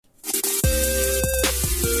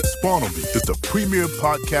Spawn On Me is the premier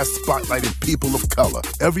podcast spotlighting people of color.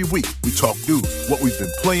 Every week, we talk news, what we've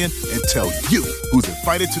been playing, and tell you who's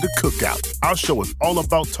invited to the cookout. Our show is all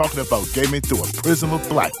about talking about gaming through a prism of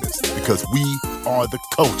blackness, because we are the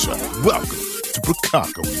culture. Welcome to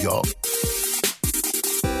Bukako, y'all.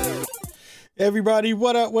 Everybody,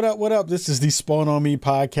 what up, what up, what up? This is the Spawn On Me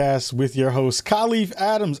podcast with your host, Khalif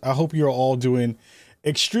Adams. I hope you're all doing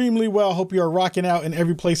extremely well. Hope you are rocking out in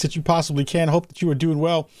every place that you possibly can. Hope that you are doing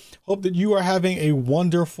well. Hope that you are having a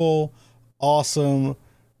wonderful, awesome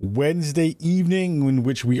Wednesday evening in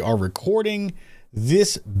which we are recording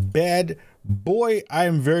this bad boy. I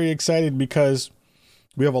am very excited because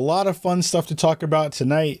we have a lot of fun stuff to talk about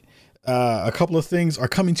tonight. A couple of things are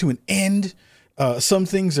coming to an end. Some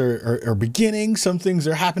things are beginning. Some things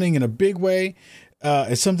are happening in a big way.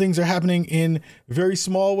 And some things are happening in very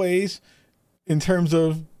small ways. In terms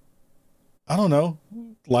of, I don't know,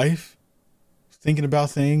 life, thinking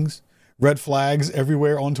about things, red flags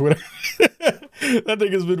everywhere on Twitter. That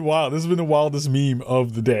thing has been wild. This has been the wildest meme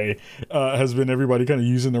of the day. Has been everybody kind of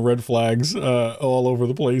using the red flags all over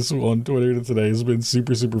the place on Twitter today. It's been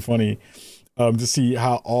super, super funny to see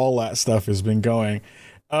how all that stuff has been going.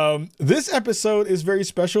 This episode is very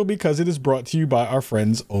special because it is brought to you by our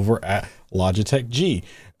friends over at Logitech G.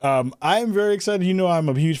 I am very excited. You know, I'm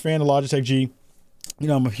a huge fan of Logitech G. You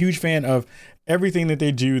know, I'm a huge fan of everything that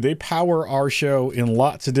they do. They power our show in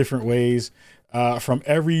lots of different ways, from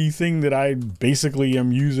everything that I basically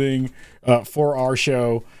am using for our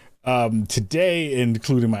show today,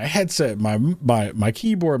 including my headset, my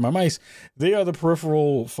keyboard, my mice. They are the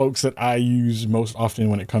peripheral folks that I use most often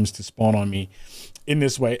when it comes to Spawn On Me in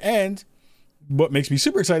this way. And what makes me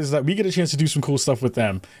super excited is that we get a chance to do some cool stuff with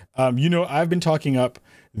them. You know, I've been talking up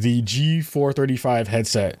the G435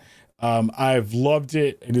 headset. I've loved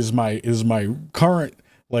it. It is my current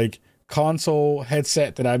like console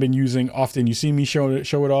headset that I've been using often. You see me show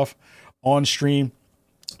it off on stream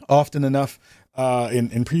often enough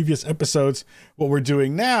in previous episodes. What we're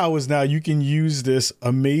doing now is you can use this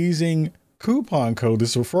amazing coupon code,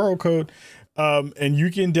 this referral code, and you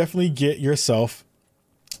can definitely get yourself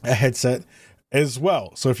a headset as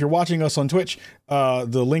well. So if you're watching us on Twitch,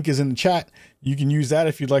 the link is in the chat. You can use that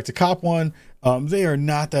if you'd like to cop one. They are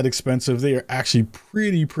not that expensive. They are actually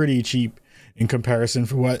pretty cheap in comparison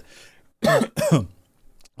for what a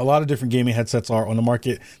lot of different gaming headsets are on the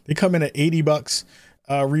market. They come in at $80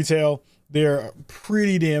 retail. They're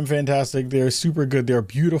pretty damn fantastic. They're super good. They're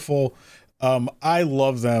beautiful. I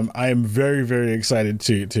love them. I am very excited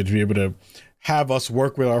to be able to have us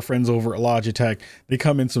work with our friends over at Logitech. They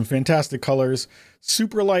come in some fantastic colors,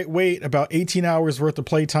 super lightweight, about 18 hours worth of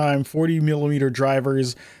playtime, 40 millimeter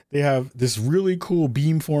drivers. They have this really cool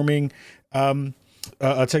beamforming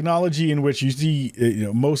technology in which you see,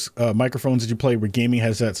 most microphones that you play with gaming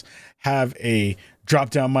headsets have a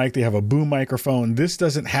drop down mic. They have a boom microphone. This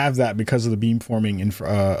doesn't have that because of the beamforming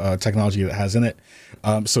technology that it has in it.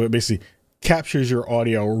 So it basically captures your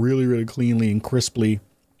audio really cleanly and crisply.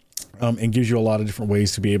 And gives you a lot of different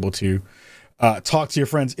ways to be able to talk to your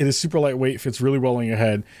friends. It is super lightweight, fits really well on your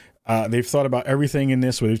head. They've thought about everything in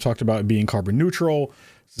this, where they've talked about being carbon neutral,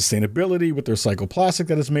 sustainability with their cycloplastic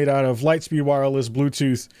that it's made out of, Lightspeed wireless,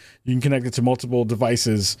 Bluetooth. You can connect it to multiple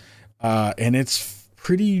devices, and it's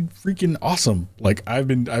pretty freaking awesome. Like I've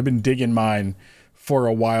been digging mine for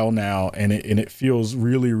a while now, and it feels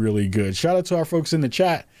really good. Shout out to our folks in the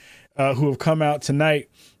chat who have come out tonight.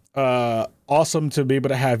 Awesome to be able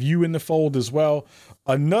to have you in the fold as well.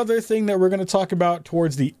 Another thing that we're going to talk about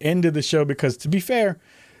towards the end of the show, because to be fair,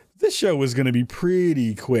 this show is going to be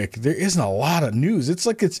pretty quick. There isn't a lot of news.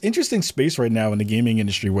 It's interesting space right now in the gaming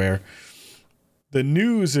industry where the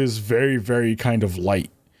news is very kind of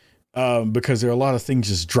light, because there are a lot of things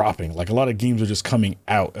just dropping. Like a lot of games are just coming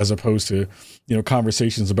out, as opposed to,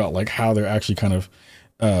 conversations about like how they're actually kind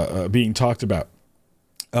of being talked about.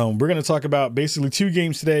 We're going to talk about basically 2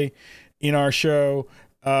 games today in our show.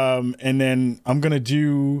 And then I'm going to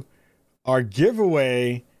do our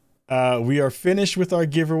giveaway. We are finished with our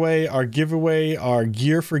giveaway. Our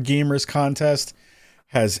Gear for Gamers contest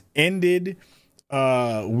has ended.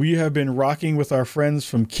 We have been rocking with our friends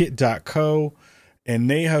from kit.co, and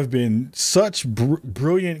they have been such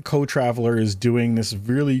brilliant co-travelers doing this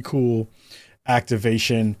really cool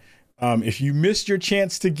activation. If you missed your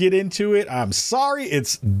chance to get into it, I'm sorry,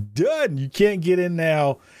 it's done. You can't get in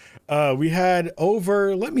now. We had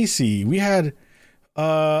about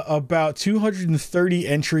 230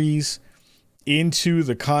 entries into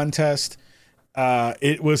the contest.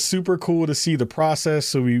 It was super cool to see the process.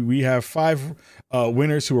 So we have 5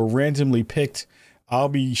 winners who are randomly picked. I'll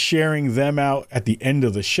be sharing them out at the end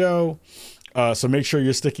of the show. So make sure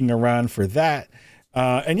you're sticking around for that.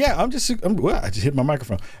 And yeah, I just hit my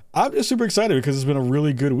microphone. I'm just super excited because it's been a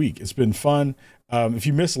really good week. It's been fun. If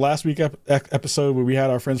you missed last week's episode where we had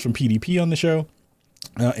our friends from PDP on the show,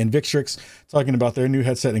 and Victrix talking about their new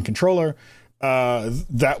headset and controller,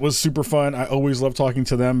 that was super fun. I always love talking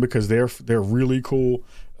to them because they're really cool.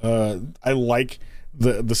 I like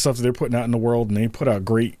the stuff that they're putting out in the world, and they put out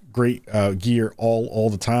great gear all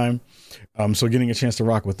the time. So getting a chance to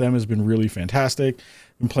rock with them has been really fantastic.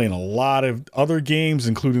 Been playing a lot of other games,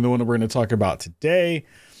 including the one that we're going to talk about today,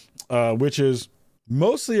 which is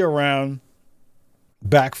mostly around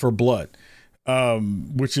Back 4 Blood,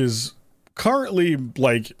 which is currently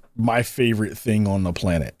like my favorite thing on the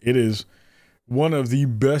planet. It is one of the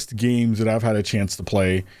best games that I've had a chance to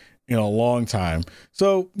play in a long time.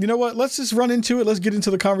 So you know what? Let's just run into it. Let's get into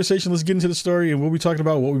the conversation. Let's get into the story, and we'll be talking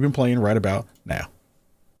about what we've been playing right about now.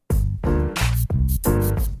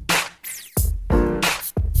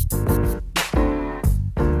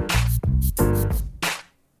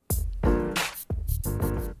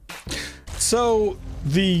 So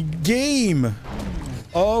the game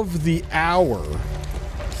of the hour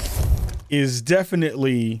is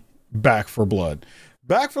definitely Back 4 Blood.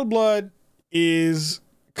 Back 4 Blood is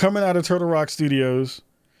coming out of Turtle Rock Studios.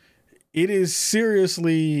 It is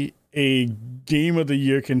seriously a game of the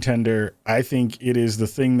year contender. I think it is the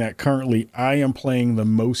thing that currently I am playing the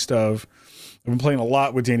most of. I've been playing a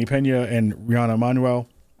lot with Danny Pena and Rihanna Manuel,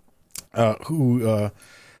 who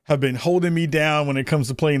have been holding me down when it comes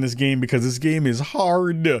to playing this game because this game is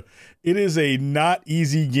hard. It is a not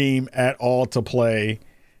easy game at all to play.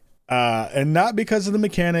 And not because of the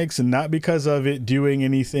mechanics and not because of it doing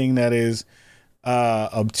anything that is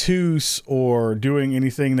obtuse or doing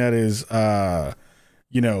anything that is,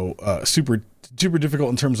 super difficult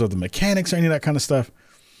in terms of the mechanics or any of that kind of stuff.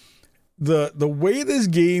 The way this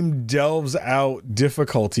game delves out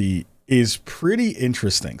difficulty is pretty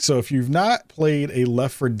interesting. So if you've not played a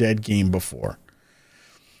Left 4 Dead game before,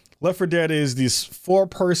 Left 4 Dead is this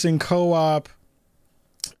 4-person co-op,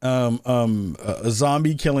 a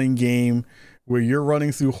zombie killing game where you're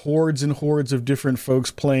running through hordes and hordes of different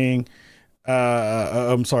folks playing,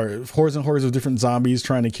 hordes and hordes of different zombies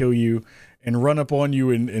trying to kill you and run up on you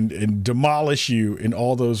and demolish you in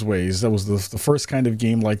all those ways. That was the first kind of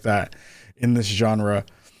game like that in this genre.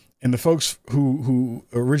 And the folks who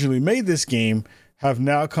originally made this game have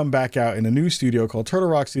now come back out in a new studio called Turtle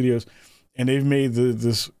Rock Studios, and they've made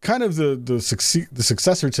the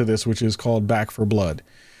successor to this, which is called Back 4 Blood.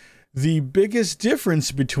 The biggest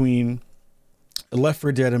difference between Left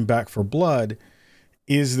 4 Dead and Back 4 Blood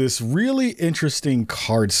is this really interesting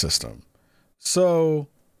card system. So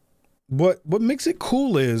what makes it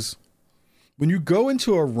cool is when you go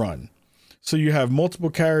into a run, so you have multiple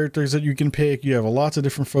characters that you can pick. You have lots of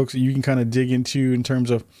different folks that you can kind of dig into in terms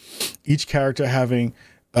of each character having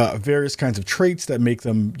various kinds of traits that make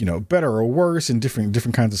them, better or worse in different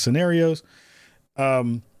kinds of scenarios.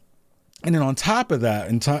 And then on top of that,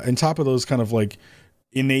 on top of those kind of like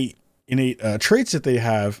innate traits that they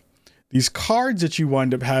have, these cards that you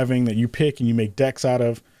wind up having that you pick and you make decks out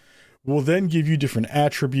of will then give you different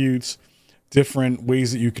attributes, different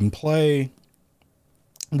ways that you can play.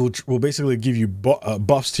 Will basically give you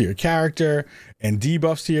buffs to your character and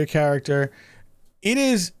debuffs to your character. It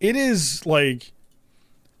is like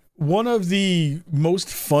one of the most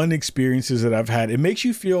fun experiences that I've had. It makes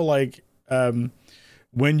you feel like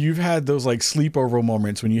when you've had those like sleepover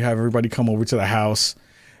moments when you have everybody come over to the house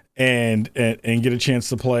and get a chance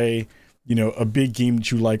to play, a big game that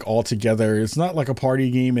you like all together. It's not like a party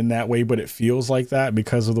game in that way, but it feels like that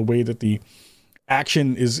because of the way that the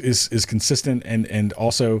action is consistent and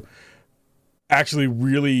also actually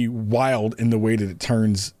really wild in the way that it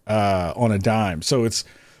turns on a dime. So it's,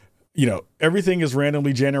 everything is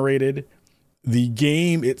randomly generated. The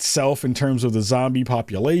game itself, in terms of the zombie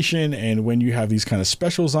population, and when you have these kind of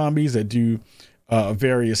special zombies that do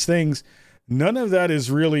various things, none of that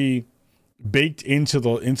is really baked into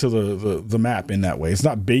the map in that way. It's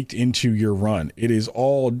not baked into your run. It is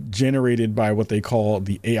all generated by what they call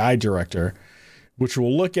the AI director, which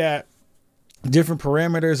will look at different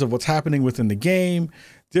parameters of what's happening within the game,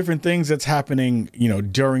 different things that's happening,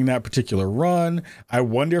 during that particular run. I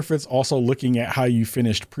wonder if it's also looking at how you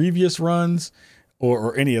finished previous runs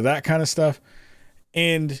or any of that kind of stuff.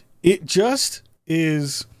 And it just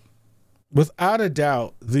is, without a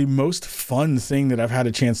doubt, the most fun thing that I've had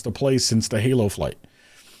a chance to play since the Halo flight.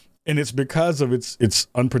 And it's because of its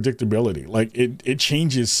unpredictability. Like it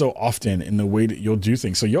changes so often in the way that you'll do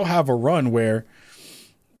things. So you'll have a run where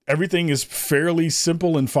everything is fairly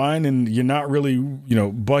simple and fine and you're not really,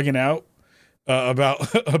 bugging out.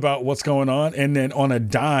 about what's going on, and then on a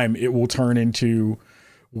dime it will turn into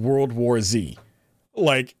World War Z.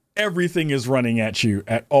 Like everything is running at you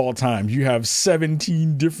at all times. You have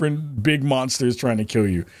 17 different big monsters trying to kill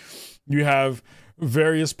you. You have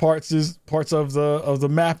various parts of the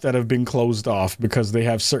map that have been closed off because they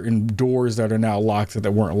have certain doors that are now locked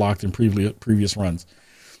that weren't locked in previous runs.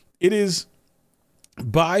 It is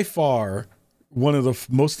by far one of the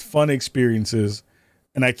most fun experiences,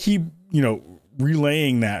 and I keep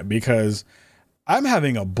relaying that because I'm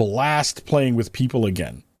having a blast playing with people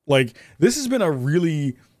again. Like, this has been a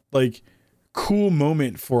really like cool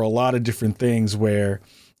moment for a lot of different things where,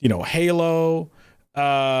 Halo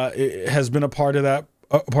it has been a part of that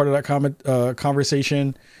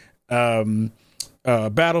conversation.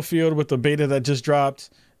 Battlefield with the beta that just dropped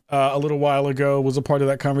a little while ago was a part of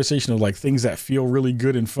that conversation of like things that feel really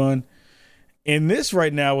good and fun. And this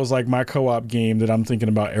right now is like my co-op game that I'm thinking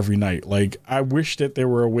about every night. Like, I wish that there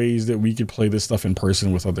were ways that we could play this stuff in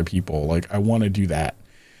person with other people. Like, I want to do that.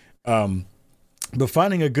 But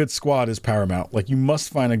finding a good squad is paramount. Like, you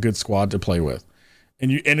must find a good squad to play with.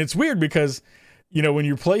 And it's weird because, when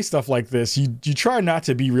you play stuff like this, you try not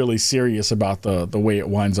to be really serious about the way it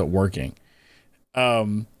winds up working.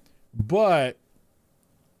 But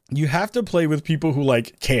you have to play with people who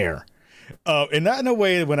like care. And not in a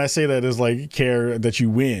way when I say that is like care that you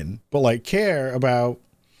win, but like care about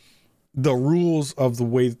the rules of the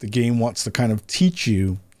way that the game wants to kind of teach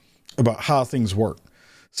you about how things work.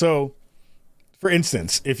 So, for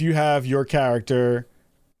instance, if you have your character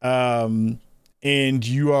and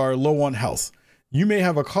you are low on health, you may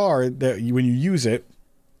have a card that when you use it,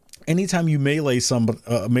 anytime you melee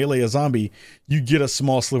a zombie, you get a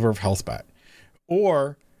small sliver of health back.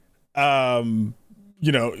 Or,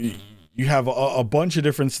 you have a bunch of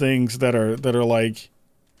different things that are like,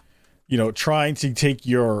 trying to take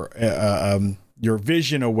your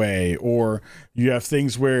vision away, or you have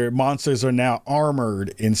things where monsters are now armored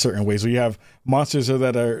in certain ways. Or you have monsters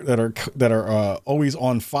that are always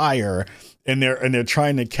on fire, and they're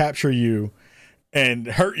trying to capture you and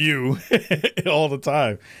hurt you all the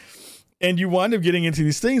time. And you wind up getting into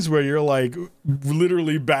these things where you're like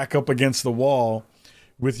literally back up against the wall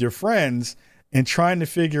with your friends and trying to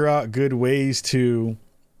figure out good ways to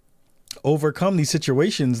overcome these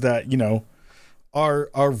situations that,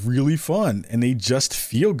 are really fun, and they just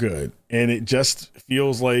feel good. And it just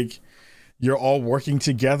feels like you're all working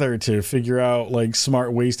together to figure out like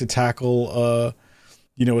smart ways to tackle, a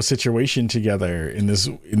situation together in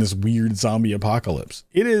this weird zombie apocalypse.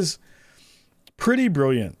 It is pretty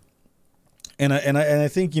brilliant. And I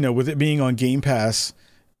think, with it being on Game Pass,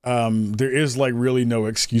 there is like really no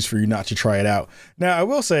excuse for you not to try it out. Now, I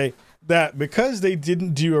will say that because they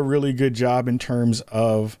didn't do a really good job in terms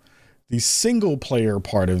of the single player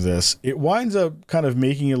part of this, it winds up kind of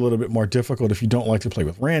making it a little bit more difficult if you don't like to play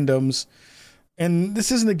with randoms. And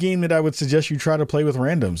this isn't a game that I would suggest you try to play with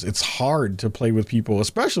randoms. It's hard to play with people,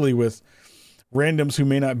 especially with randoms who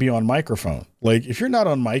may not be on microphone. Like, if you're not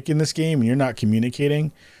on mic in this game and you're not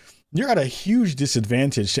communicating, you're at a huge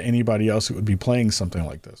disadvantage to anybody else who would be playing something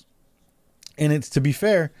like this. And it's, to be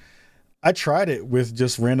fair, I tried it with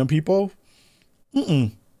just random people.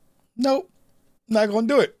 Nope, not going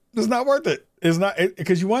to do it. It's not worth it. It's not,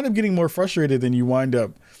 because you wind up getting more frustrated than you wind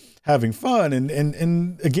up having fun.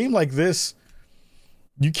 And a game like this,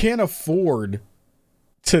 you can't afford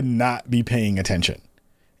to not be paying attention.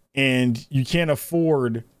 And you can't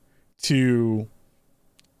afford to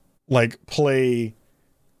like play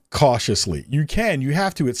cautiously. You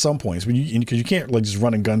have to at some points because you can't like just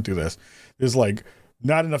run and gun through this. There's like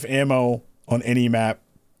not enough ammo on any map.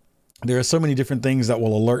 There are so many different things that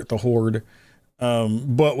will alert the horde.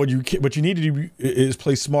 But what you need to do is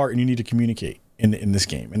play smart, and you need to communicate in this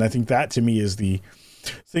game. And I think that to me is the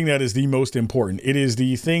thing that is the most important. It is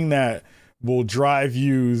the thing that will drive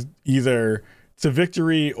you either to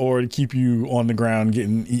victory or to keep you on the ground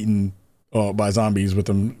getting eaten by zombies with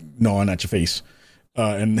them gnawing at your face.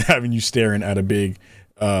 And having you staring at a big,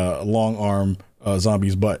 long arm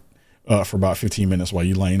zombie's butt for about 15 minutes while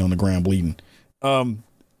you're laying on the ground bleeding.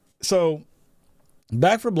 So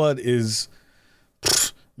Back 4 Blood is,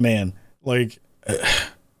 man, like,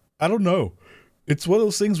 I don't know. It's one of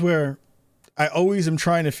those things where I always am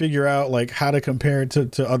trying to figure out like how to compare it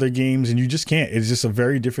to other games, and you just can't. It's just a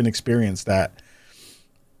very different experience that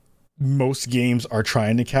most games are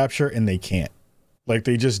trying to capture, and they can't. Like,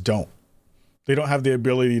 they just don't. They don't have the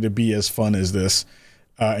ability to be as fun as this,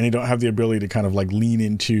 and they don't have the ability to kind of like lean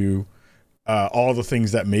into all the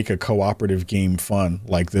things that make a cooperative game fun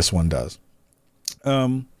like this one does.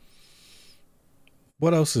 What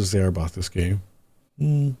else is there about this game?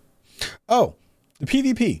 Oh, the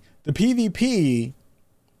PvP. The PvP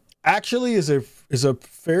actually is a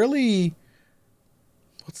fairly,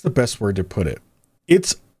 what's the best word to put it?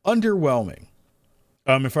 It's underwhelming.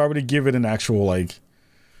 If I were to give it an actual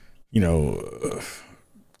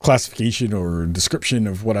classification or description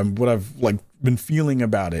of what I've like been feeling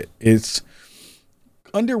about it, it's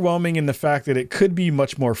underwhelming in the fact that it could be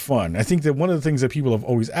much more fun. I think that one of the things that people have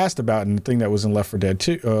always asked about, and the thing that was in Left 4 Dead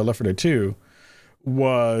 2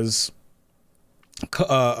 was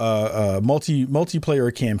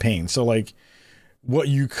multiplayer campaign. So like what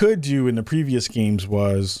you could do in the previous games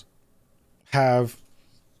was have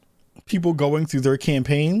people going through their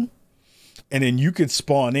campaign, and then you could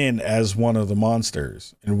spawn in as one of the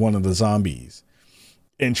monsters and one of the zombies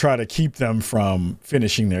and try to keep them from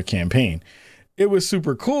finishing their campaign. It was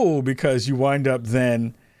super cool because you wind up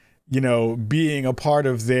then, being a part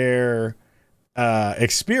of their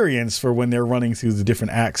experience for when they're running through the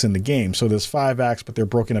different acts in the game. So there's 5 acts, but they're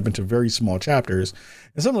broken up into very small chapters.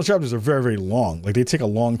 And some of those chapters are very, very long. Like they take a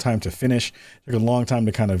long time to finish, take a long time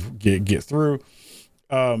to kind of get through.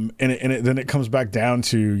 Then it comes back down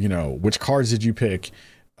to, which cards did you pick?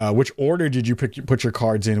 Which order did you put your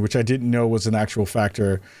cards in, which I didn't know was an actual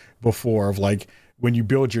factor before, of like when you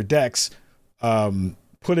build your decks,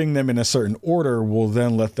 putting them in a certain order will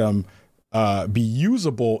then let them be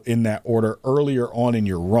usable in that order earlier on in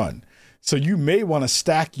your run. So you may want to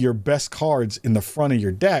stack your best cards in the front of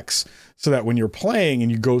your decks so that when you're playing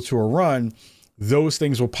and you go to a run, those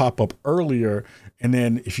things will pop up earlier. And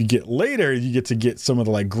then if you get later, you get to get some of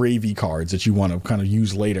the like gravy cards that you want to kind of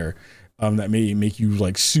use later, that may make you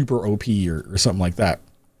like super OP or something like that.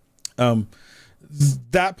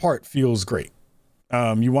 That part feels great.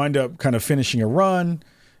 You wind up kind of finishing a run,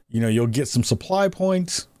 you'll get some supply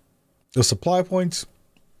points. Those supply points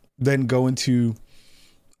then go into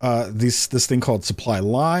this thing called supply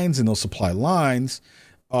lines, and those supply lines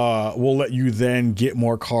will let you then get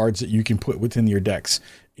more cards that you can put within your decks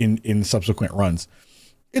in subsequent runs.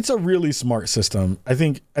 It's a really smart system. I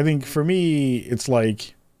think for me, it's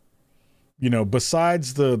like,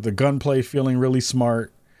 besides the gunplay feeling really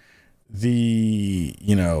smart, the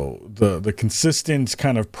consistent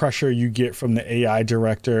kind of pressure you get from the AI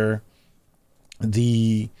director,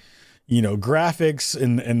 the graphics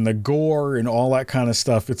and the gore and all that kind of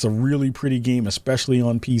stuff. It's a really pretty game, especially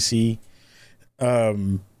on PC.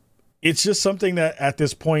 It's just something that at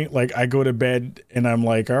this point, like I go to bed and I'm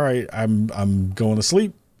like, all right, I'm going to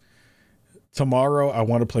sleep. Tomorrow, I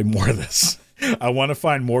want to play more of this. I want to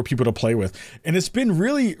find more people to play with. And it's been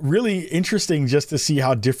really, really interesting just to see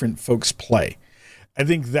how different folks play. I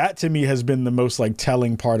think that to me has been the most like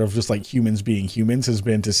telling part of just like humans being humans, has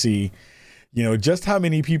been to see, just how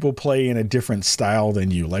many people play in a different style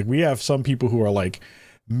than you. Like we have some people who are like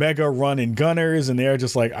mega run and gunners, and they're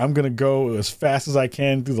just like, I'm going to go as fast as I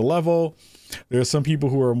can through the level. There are some people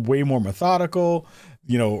who are way more methodical.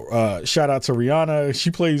 Shout out to Rihanna.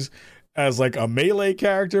 She plays as like a melee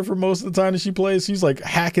character for most of the time that she plays. She's like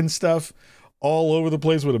hacking stuff all over the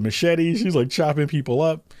place with a machete. She's like chopping people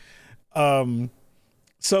up.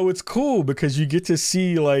 So it's cool because you get to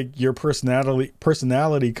see like your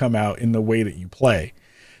personality come out in the way that you play,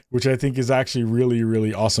 which I think is actually really,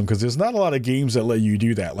 really awesome, because there's not a lot of games that let you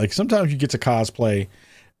do that. Like sometimes you get to cosplay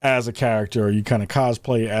as a character, or you kind of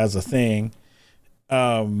cosplay as a thing.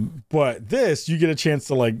 But this, you get a chance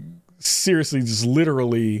to like seriously just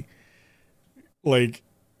literally like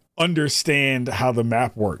understand how the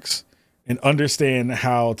map works and understand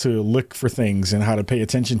how to look for things and how to pay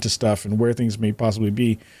attention to stuff and where things may possibly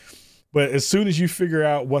be. But as soon as you figure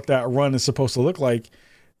out what that run is supposed to look like,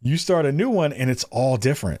 you start a new one and it's all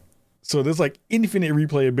different. So there's like infinite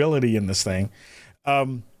replayability in this thing.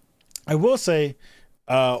 I will say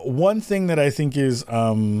one thing that I think is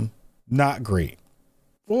not great,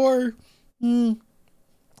 or I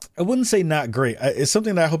wouldn't say not great. It's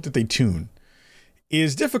something that I hope that they tune,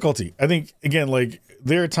 is difficulty. I think, again, like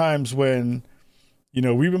there are times when,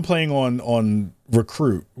 we've been playing on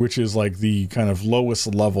Recruit, which is like the kind of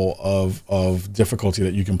lowest level of difficulty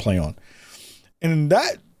that you can play on. And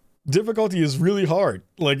that difficulty is really hard.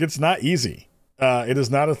 Like it's not easy. It is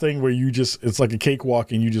not a thing where it's like a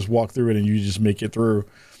cakewalk and you just walk through it and you just make it through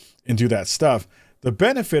and do that stuff. The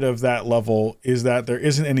benefit of that level is that there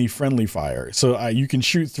isn't any friendly fire. So you can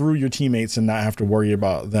shoot through your teammates and not have to worry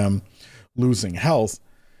about them losing health.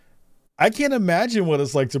 I can't imagine what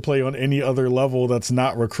it's like to play on any other level that's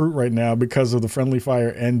not Recruit right now because of the friendly fire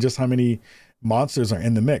and just how many monsters are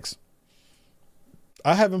in the mix.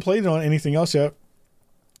 I haven't played it on anything else yet.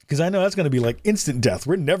 because I know that's going to be like instant death.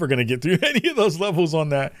 We're never going to get through any of those levels on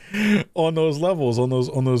those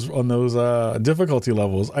difficulty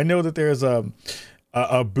levels. I know that there's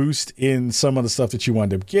a boost in some of the stuff that you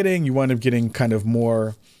wind up getting. You wind up getting kind of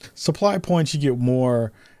more supply points. You get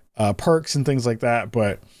more perks and things like that.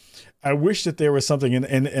 But I wish that there was something,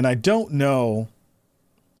 and I don't know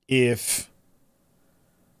if,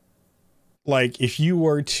 like, if you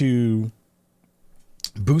were to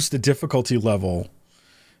boost the difficulty level,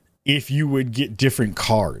 if you would get different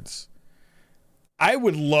cards. I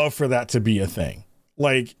would love for that to be a thing.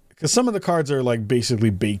 Like, because some of the cards are like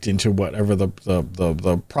basically baked into whatever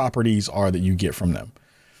the properties are that you get from them.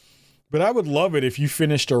 But I would love it if you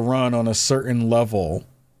finished a run on a certain level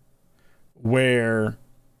where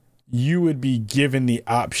you would be given the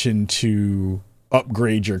option to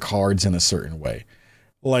upgrade your cards in a certain way.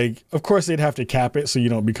 Like, of course, they'd have to cap it so you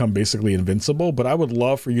don't become basically invincible, but I would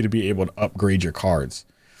love for you to be able to upgrade your cards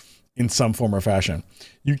in some form or fashion.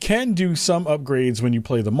 You can do some upgrades when you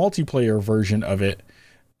play the multiplayer version of it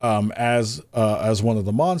as one of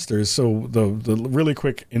the monsters. So the really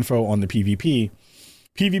quick info on the PvP.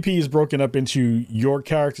 PvP is broken up into your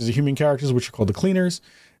characters, the human characters, which are called the cleaners,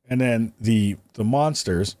 and then the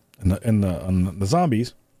monsters and the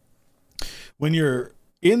zombies. When you're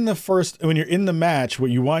in the match,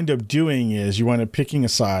 what you wind up doing is you wind up picking a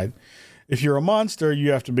side. If you're a monster,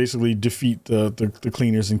 you have to basically defeat the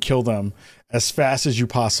cleaners and kill them as fast as you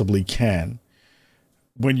possibly can.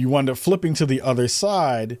 When you wind up flipping to the other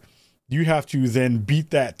side, you have to then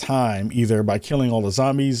beat that time either by killing all the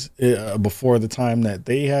zombies before the time that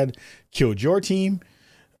they had killed your team,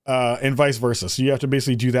 and vice versa. So you have to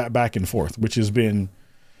basically do that back and forth, which has been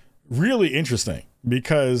really interesting,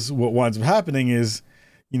 because what winds up happening is,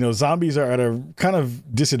 you know, zombies are at a kind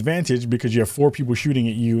of disadvantage because you have 4 people shooting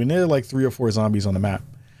at you, and there are like 3 or 4 zombies on the map.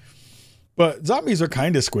 But zombies are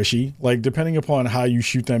kind of squishy, like depending upon how you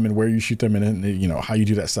shoot them and where you shoot them and, you know, how you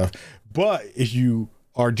do that stuff. But if you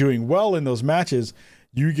are doing well in those matches,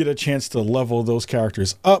 you get a chance to level those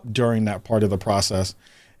characters up during that part of the process.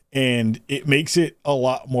 And it makes it a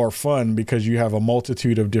lot more fun because you have a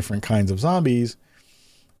multitude of different kinds of zombies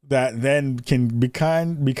that then can be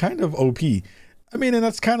kind of OP. I mean, and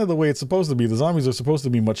that's kind of the way it's supposed to be. The zombies are supposed to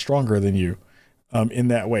be much stronger than you in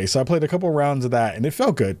that way. So I played a couple rounds of that and it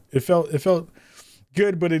felt good. It felt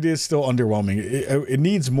good, but it is still underwhelming. It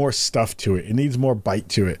needs more stuff to it. It needs more bite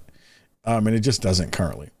to it. And it just doesn't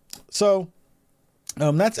currently. So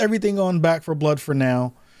that's everything on Back 4 Blood for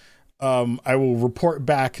now. I will report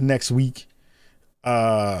back next week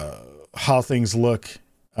how things look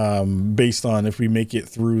based on if we make it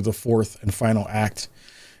through the 4th and final act,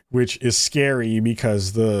 which is scary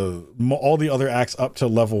because all the other acts up to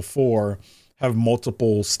level 4 have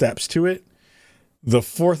multiple steps to it. The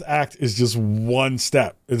 4th act is just one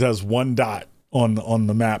step. It has one dot on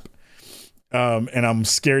the map. And I'm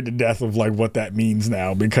scared to death of like what that means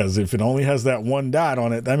now, because if it only has that one dot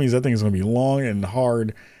on it, that means that thing is going to be long and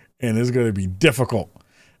hard and it's going to be difficult.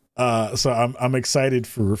 So I'm excited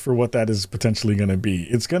for what that is potentially going to be.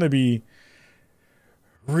 It's going to be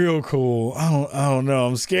real cool. I don't know.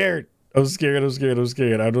 I'm scared. I don't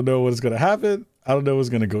know what's going to happen. I don't know what's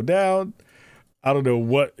going to go down. I don't know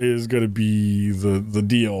what is going to be the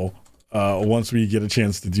deal once we get a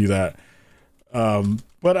chance to do that.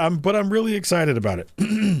 But I'm really excited about it.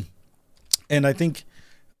 And I think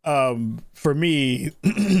for me,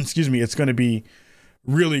 excuse me, it's going to be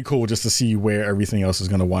really cool just to see where everything else is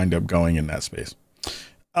going to wind up going in that space.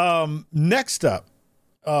 Next up,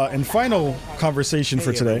 and final conversation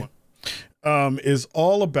for today, is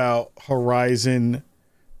all about Horizon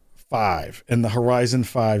 5 and the Horizon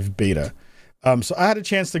 5 beta. So I had a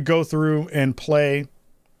chance to go through and play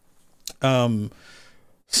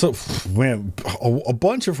so man, a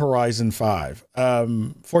bunch of Horizon 5,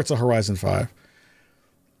 Forza Horizon 5.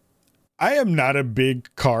 I am not a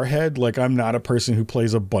big car head. Like, I'm not a person who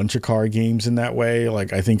plays a bunch of car games in that way.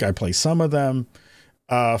 Like, I think I play some of them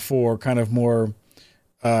for kind of more,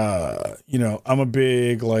 I'm a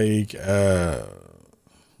big, like,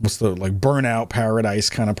 Burnout Paradise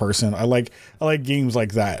kind of person. I like games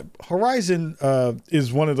like that. Horizon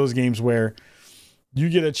is one of those games where you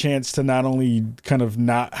get a chance to not only kind of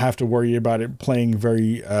not have to worry about it playing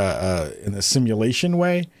very in a simulation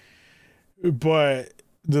way, but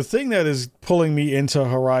the thing that is pulling me into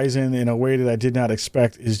Horizon in a way that I did not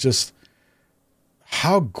expect is just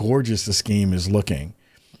how gorgeous this game is looking.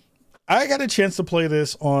 I got a chance to play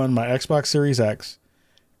this on my Xbox Series X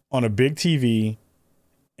on a big TV,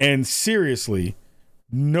 and seriously,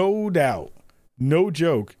 no doubt, no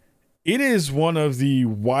joke, it is one of the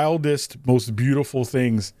wildest, most beautiful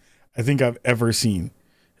things I think I've ever seen.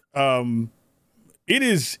 It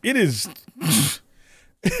is it is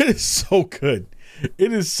so good.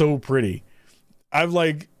 It is so pretty. I've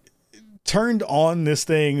like turned on this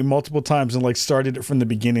thing multiple times and like started it from the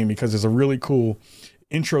beginning because there's a really cool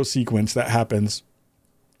intro sequence that happens,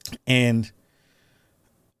 and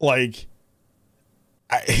like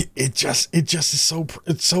it just is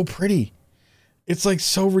so pretty. It's like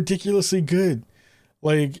so ridiculously good.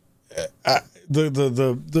 Like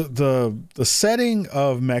the setting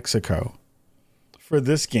of Mexico for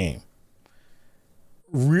this game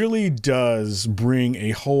really does bring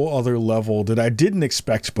a whole other level that I didn't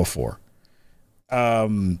expect before.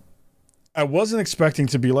 I wasn't expecting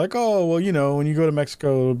to be like, oh, well, you know, when you go to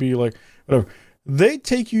Mexico, it'll be like, whatever. They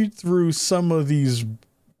take you through some of these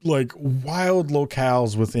like wild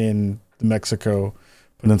locales within the Mexico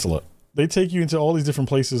Peninsula. They take you into all these different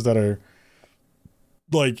places that are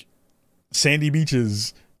like sandy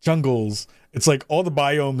beaches, jungles. It's like all the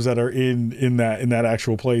biomes that are in that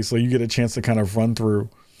actual place. Like you get a chance to kind of run through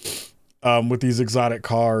with these exotic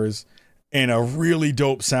cars and a really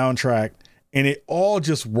dope soundtrack. And it all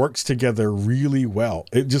just works together really well.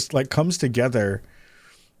 It just like comes together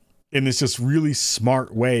in this just really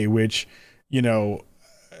smart way, which, you know,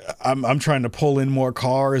 I'm trying to pull in more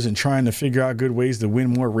cars and trying to figure out good ways to win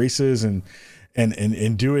more races and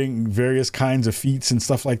doing various kinds of feats and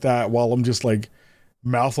stuff like that while I'm just like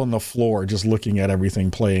mouth on the floor, just looking at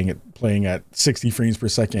everything playing at 60 frames per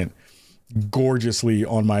second gorgeously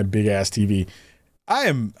on my big ass TV. I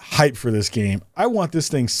am hyped for this game. I want this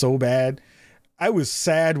thing so bad. I was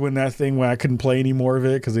sad when I couldn't play any more of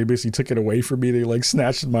it because they basically took it away from me. They like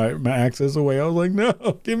snatched my access away. I was like,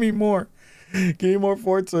 no, give me more. Give me more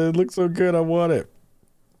Forza. It looks so good. I want it.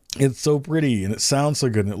 It's so pretty and it sounds so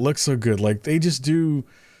good and it looks so good. Like they just do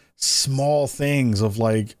small things of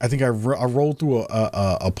like, I think I rolled through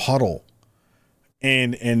a puddle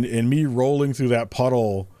and me rolling through that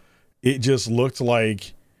puddle, it just looked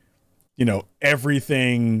like, you know,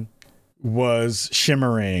 everything was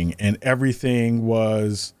shimmering and everything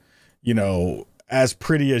was, you know, as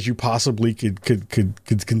pretty as you possibly could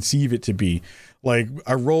conceive it to be. Like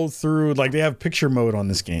I rolled through, like they have picture mode on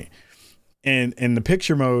this game, and in the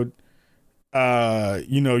picture mode,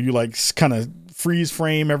 you know, you like kind of freeze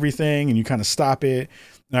frame everything and you kind of stop it.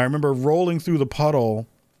 And I remember rolling through the puddle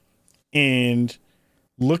and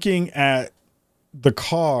looking at the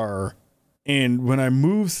car, and when I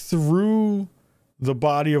moved through the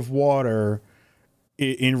body of water,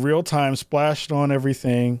 it, in real time, splashed on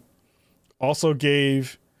everything. Also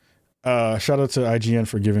gave shout out to IGN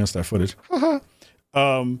for giving us that footage.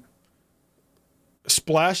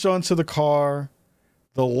 Splashed onto the car.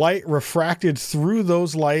 The light refracted through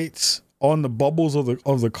those lights on the bubbles of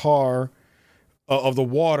the car, of the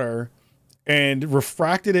water, and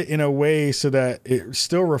refracted it in a way so that it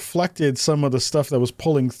still reflected some of the stuff that was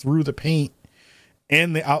pulling through the paint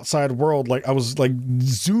and the outside world. Like I was like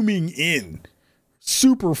zooming in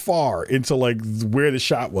super far into like where the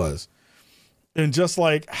shot was. And just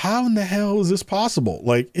like, how in the hell is this possible?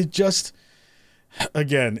 Like it just,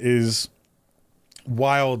 again, is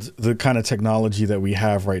wild, the kind of technology that we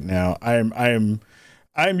have right now. I'm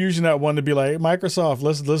using that one to be like, Microsoft,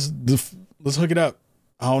 let's hook it up.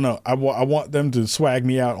 I don't know. I want them to swag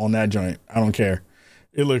me out on that joint. I don't care.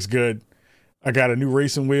 It looks good. I got a new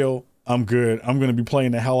racing wheel. I'm good. I'm going to be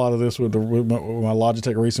playing the hell out of this with my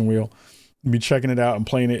Logitech racing wheel. Be checking it out and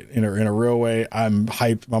playing it in a real way. I'm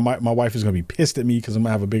hyped. My wife is going to be pissed at me because I'm going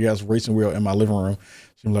to have a big ass racing wheel in my living room.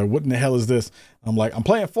 She's like, what in the hell is this? I'm like, I'm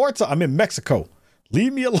playing Forza. I'm in Mexico.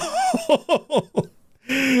 Leave me alone.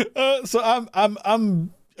 So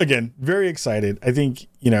I'm again, very excited. I think,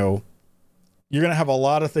 you know, you're going to have a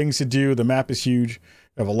lot of things to do. The map is huge.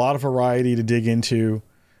 You have a lot of variety to dig into.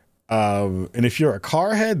 And if you're a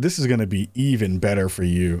car head, this is going to be even better for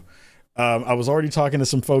you. I was already talking to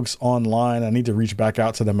some folks online. I need to reach back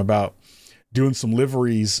out to them about doing some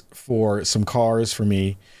liveries for some cars for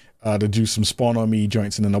me, to do some Spawn on Me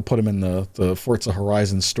joints, and then I'll put them in the Forza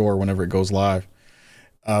Horizon store whenever it goes live,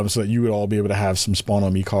 so that you would all be able to have some Spawn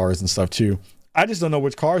on Me cars and stuff too. I just don't know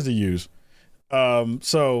which cars to use.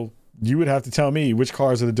 So you would have to tell me which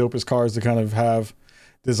cars are the dopest cars to kind of have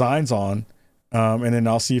designs on. And then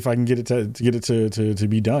I'll see if I can get it to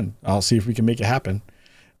be done. I'll see if we can make it happen.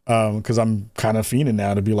 Because I'm kind of fiending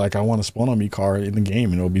now to be like, I want a Spawn on Me car in the game,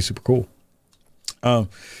 and it'll be super cool.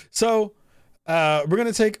 So we're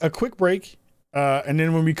gonna take a quick break, and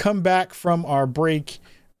then when we come back from our break,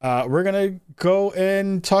 we're gonna go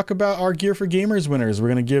and talk about our Gear for Gamers winners. We're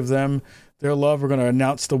gonna give them their love. We're gonna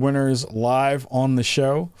announce the winners live on the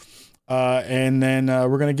show. And then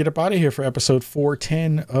we're going to get up out of here for episode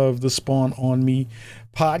 410 of the Spawn on Me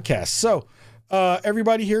podcast. So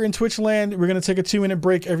everybody here in Twitch land, we're going to take a 2-minute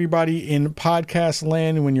break. Everybody in podcast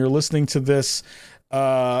land, when you're listening to this,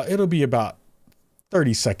 it'll be about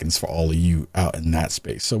 30 seconds for all of you out in that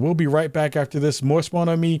space. So we'll be right back after this. More Spawn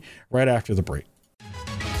on Me right after the break.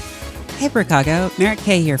 Hey, Bricago. Merritt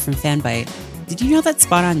K here from Fanbyte. Did you know that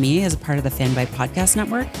Spawn on Me is a part of the Fanbyte Podcast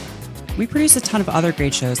Network? We produce a ton of other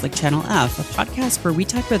great shows like Channel F, a podcast where we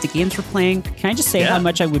talk about the games we're playing. Can I just say how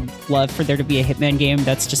much I would love for there to be a Hitman game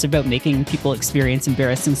that's just about making people experience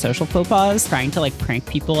embarrassing social faux pas, trying to like prank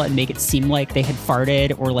people and make it seem like they had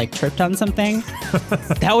farted or like tripped on something?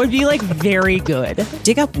 That would be like very good.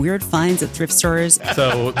 Dig up weird finds at thrift stores.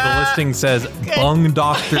 So the listing says Bung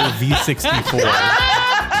Doctor V64.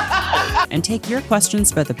 And take your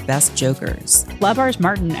questions about the best jokers. Labars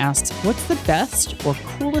Martin asks, what's the best or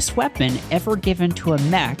coolest weapon ever given to a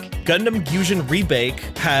mech? Gundam Fusion Rebake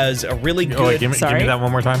has a really good... Wait, give me that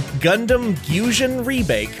one more time. Gundam Fusion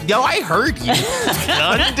Rebake. Yo, I heard you.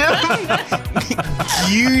 Gundam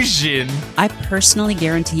Fusion. I personally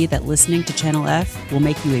guarantee that listening to Channel F will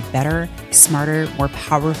make you a better, smarter, more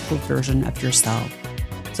powerful version of yourself.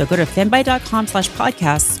 So go to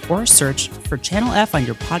fanbyte.com/podcasts or search for Channel F on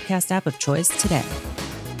your podcast app of choice today.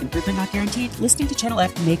 Improvement not guaranteed. Listening to Channel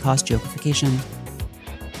F may cause jokeification.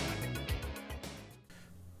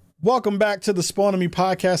 Welcome back to the Spawn on Me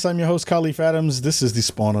podcast. I'm your host, Khalif Adams. This is the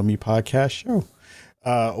Spawn on Me podcast show.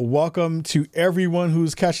 Welcome to everyone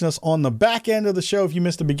who's catching us on the back end of the show. If you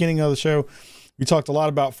missed the beginning of the show, we talked a lot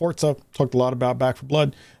about Forza, talked a lot about Back 4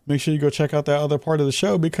 Blood. Make sure you go check out that other part of the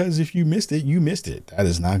show, because if you missed it, you missed it. That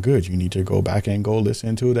is not good. You need to go back and go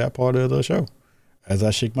listen to that part of the show as I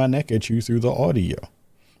shake my neck at you through the audio.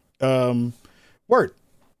 Word.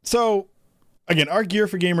 So again, our Gear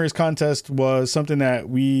for Gamers contest was something that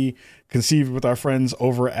we conceived with our friends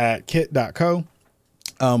over at kit.co.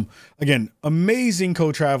 Again, amazing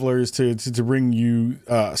co-travelers to bring you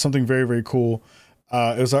something very, very cool.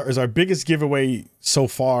 It was our biggest giveaway so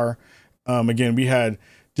far. Again, we had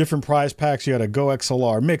different prize packs. You had a Go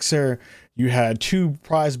XLR mixer. You had 2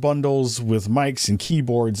 prize bundles with mics and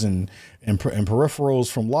keyboards and peripherals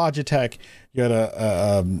from Logitech. You had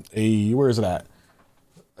a where is it at?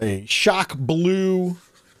 A Shock Blue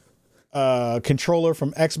controller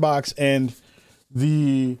from Xbox, and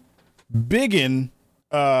the biggin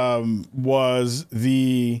was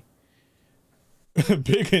the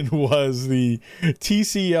TCL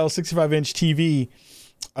 65-inch TV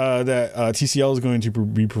that TCL is going to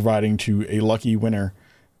be providing to a lucky winner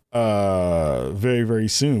very, very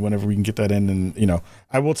soon, whenever we can get that in. And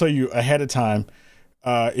I will tell you ahead of time,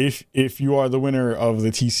 if you are the winner of the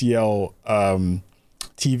TCL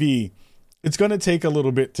TV, it's going to take a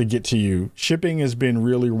little bit to get to you. Shipping has been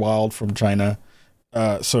really wild from China,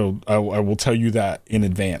 so I will tell you that in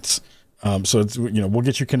advance. So it's, we'll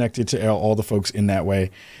get you connected to all the folks in that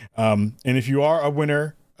way. And if you are a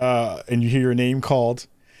winner and you hear your name called,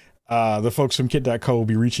 the folks from kit.co will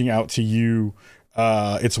be reaching out to you.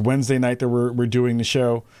 It's Wednesday night that we're doing the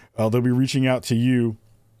show. They'll be reaching out to you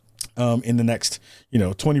in the next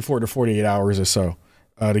 24 to 48 hours or so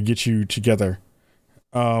to get you together.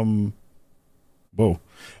 Trying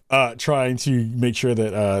to make sure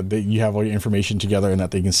that you have all your information together and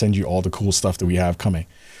that they can send you all the cool stuff that we have coming.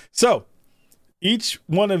 So each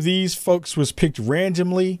one of these folks was picked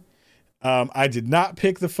randomly. I did not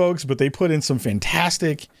pick the folks, but they put in some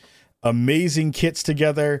fantastic, amazing kits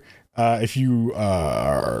together. If you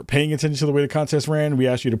are paying attention to the way the contest ran, we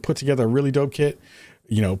asked you to put together a really dope kit.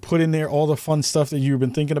 Put in there all the fun stuff that you've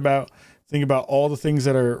been thinking about. Think about all the things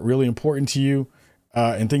that are really important to you,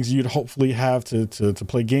 and things you'd hopefully have to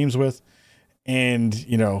play games with. And,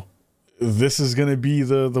 this is going to be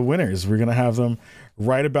the winners. We're going to have them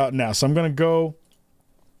right about now. So I'm going to go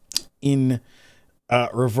in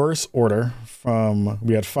reverse order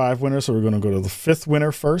we had 5 winners. So we're going to go to the 5th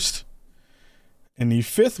winner first. And the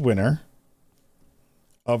 5th winner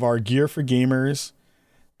of our Gear for Gamers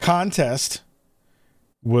contest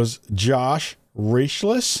was Josh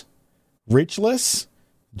Racheless.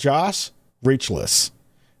 Josh Racheless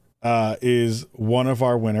is one of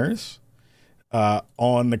our winners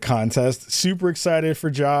on the contest. Super excited for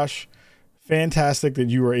Josh. Fantastic that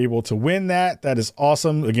you were able to win that. That is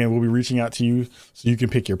awesome. Again, we'll be reaching out to you so you can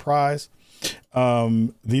pick your prize.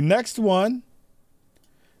 The next one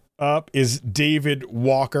up is David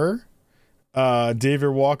Walker. David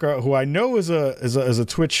Walker, who I know is a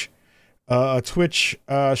Twitch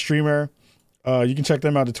streamer. You can check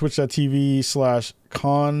them out at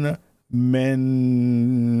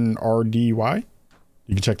twitch.tv/conmenrdy.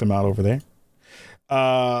 You can check them out over there.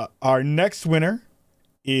 Our next winner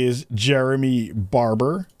is Jeremy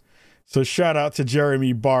Barber. So shout out to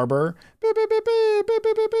Jeremy Barber.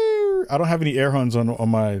 I don't have any air horns on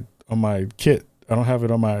my kit. I don't have it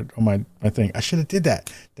on my thing. I should have did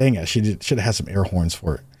that. Dang it! I should have had some air horns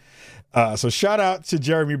for it. So shout out to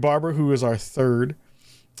Jeremy Barber, who is our third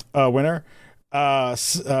winner.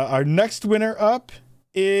 Our next winner up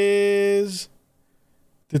is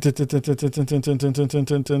Roger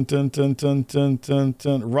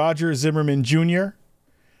Zimmerman Jr.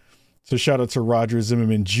 So shout out to Roger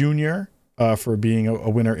Zimmerman Jr. For being a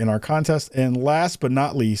winner in our contest. And last but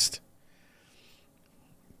not least,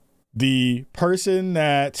 the person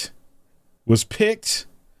that was picked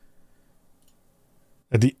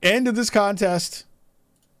at the end of this contest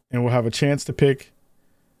and will have a chance to pick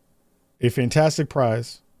a fantastic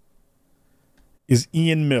prize is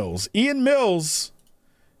Ian Mills. Ian Mills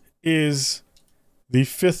is the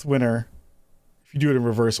fifth winner. If you do it in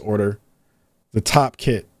reverse order, the top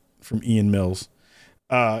kit from Ian Mills.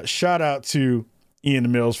 Shout out to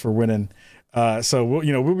Ian Mills for winning. So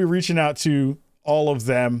we'll be reaching out to all of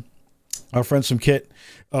them, our friends from Kit.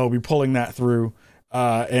 We'll be pulling that through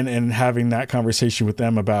and having that conversation with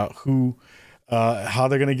them about how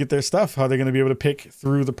they're going to get their stuff, how they're going to be able to pick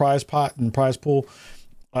through the prize pot and prize pool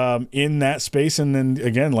in that space. And then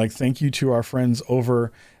again, thank you to our friends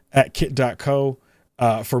over at kit.co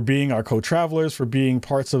for being our co-travelers, for being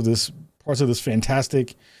parts of this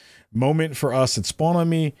fantastic moment for us at Spawn on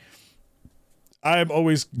Me. I'm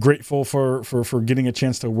always grateful for getting a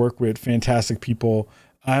chance to work with fantastic people.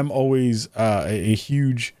 I'm always a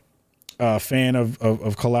huge fan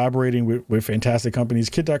of collaborating with fantastic companies.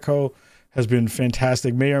 Kit.co has been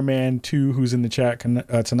fantastic. Mayor Man 2, who's in the chat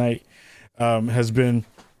tonight, has been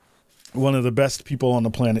one of the best people on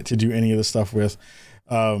the planet to do any of this stuff with.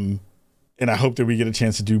 And I hope that we get a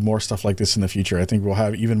chance to do more stuff like this in the future. I think we'll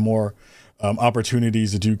have even more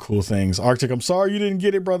opportunities to do cool things. Arctic, I'm sorry you didn't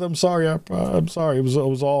get it, brother. I'm sorry. I'm sorry. It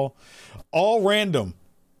was all random.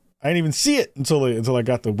 I didn't even see it until I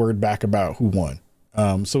got the word back about who won.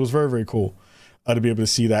 So it was very, very cool to be able to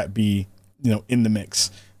see that be, in the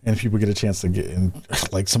mix, and people get a chance to get in.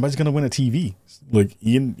 Somebody's going to win a TV.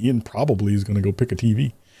 Ian probably is going to go pick a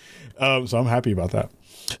TV. So I'm happy about that.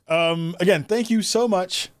 Again, thank you so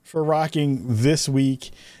much for rocking this week.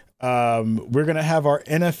 We're going to have our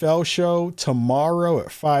NFL show tomorrow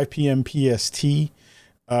at 5 p.m. PST.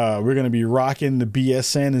 We're going to be rocking. The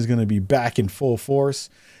BSN is going to be back in full force.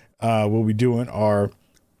 We'll be doing our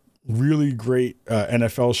really great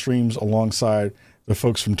NFL streams alongside the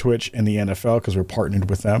folks from Twitch and the NFL because we're partnered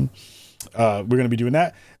with them. We're going to be doing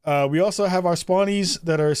that. We also have our Spawnies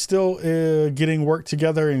that are still getting work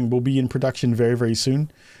together and will be in production very, very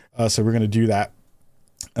soon. So we're going to do that.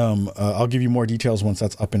 I'll give you more details once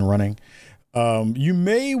that's up and running. You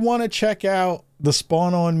may want to check out the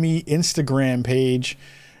Spawn on Me Instagram page.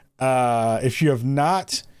 If you have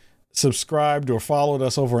not subscribed or followed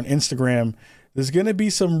us over on Instagram, there's going to be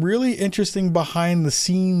some really interesting behind the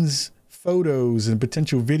scenes photos and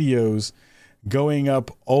potential videos going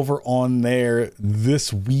up over on there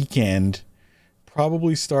this weekend,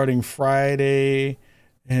 probably starting Friday,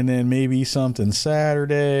 and then maybe something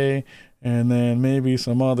Saturday, and then maybe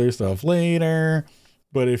some other stuff later.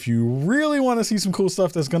 But if you really want to see some cool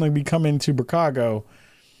stuff that's going to be coming to Chicago,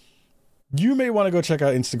 you may want to go check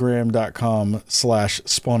out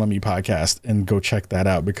Instagram.com/SpawnOnMePodcast and go check that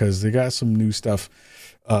out because they got some new stuff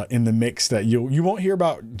in the mix that you won't hear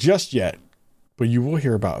about just yet, but you will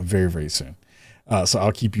hear about very, very soon. So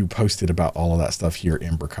I'll keep you posted about all of that stuff here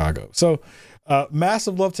in Chicago. So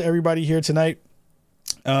massive love to everybody here tonight.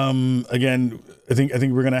 Again, I think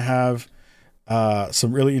we're going to have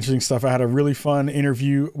some really interesting stuff. I had a really fun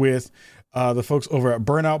interview with the folks over at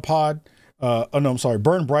Burnout Pod.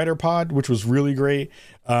 Burn Brighter Pod, which was really great.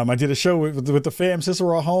 I did a show with the fam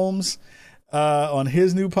Cicero Holmes on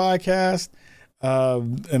his new podcast.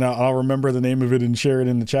 And I'll remember the name of it and share it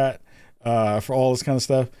in the chat for all this kind of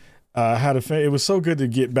stuff. It was so good to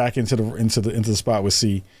get back into the spot with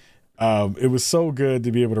C. It was so good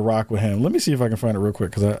to be able to rock with him. Let me see if I can find it real quick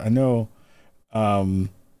because I know. I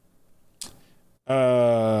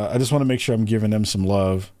just want to make sure I'm giving them some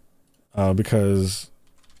love because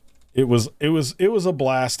it was a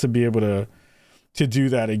blast to be able to do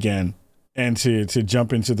that again and to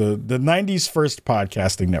jump into the 90s first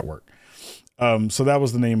podcasting network. So that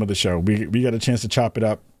was the name of the show. We got a chance to chop it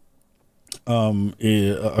up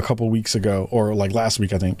a couple weeks ago, or last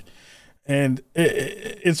week, I think. And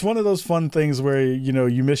it's one of those fun things where,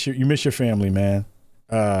 you miss your family, man.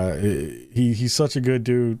 He's such a good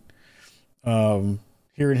dude.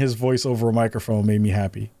 Hearing his voice over a microphone made me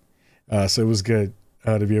happy. So it was good.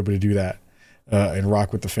 to be able to do that and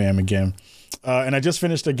rock with the fam again. And I just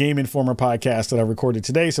finished a Game Informer podcast that I recorded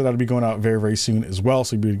today, so that'll be going out very, very soon as well.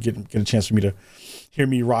 So you'll get a chance for me to hear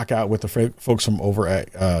me rock out with the folks from over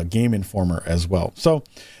at Game Informer as well. So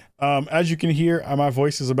as you can hear, my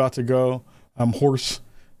voice is about to go. I'm hoarse.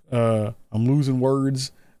 I'm losing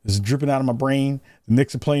words. It's dripping out of my brain. The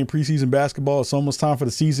Knicks are playing preseason basketball. It's almost time for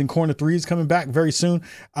the season. Corner 3 is coming back very soon.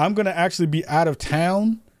 I'm going to actually be out of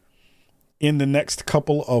town in the next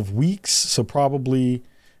couple of weeks. So probably,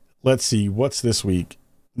 let's see, what's this week?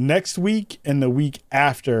 Next week and the week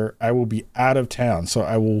after, I will be out of town. So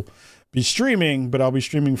I will be streaming, but I'll be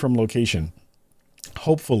streaming from location.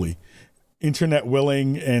 Hopefully, internet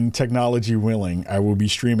willing and technology willing, I will be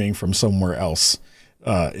streaming from somewhere else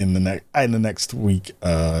in the next week,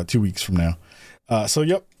 2 weeks from now. So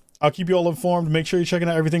yep, I'll keep you all informed. Make sure you're checking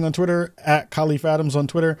out everything on Twitter at Khalif Adams on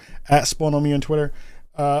Twitter, at Spawn on Me on Twitter.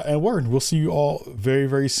 And word, we'll see you all very,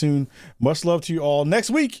 very soon. Much love to you all. Next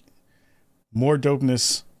week, more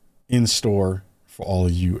dopeness in store for all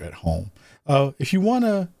of you at home. If you want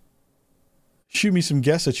to shoot me some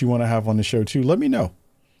guests that you want to have on the show too, let me know.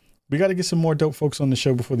 We got to get some more dope folks on the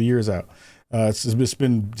show before the year is out. It's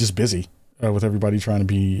been just busy with everybody trying to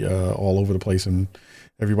be all over the place and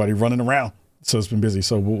everybody running around. So it's been busy.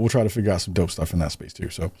 So we'll try to figure out some dope stuff in that space too.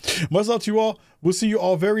 So much love to you all. We'll see you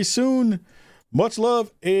all very soon. Much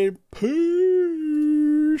love and peace.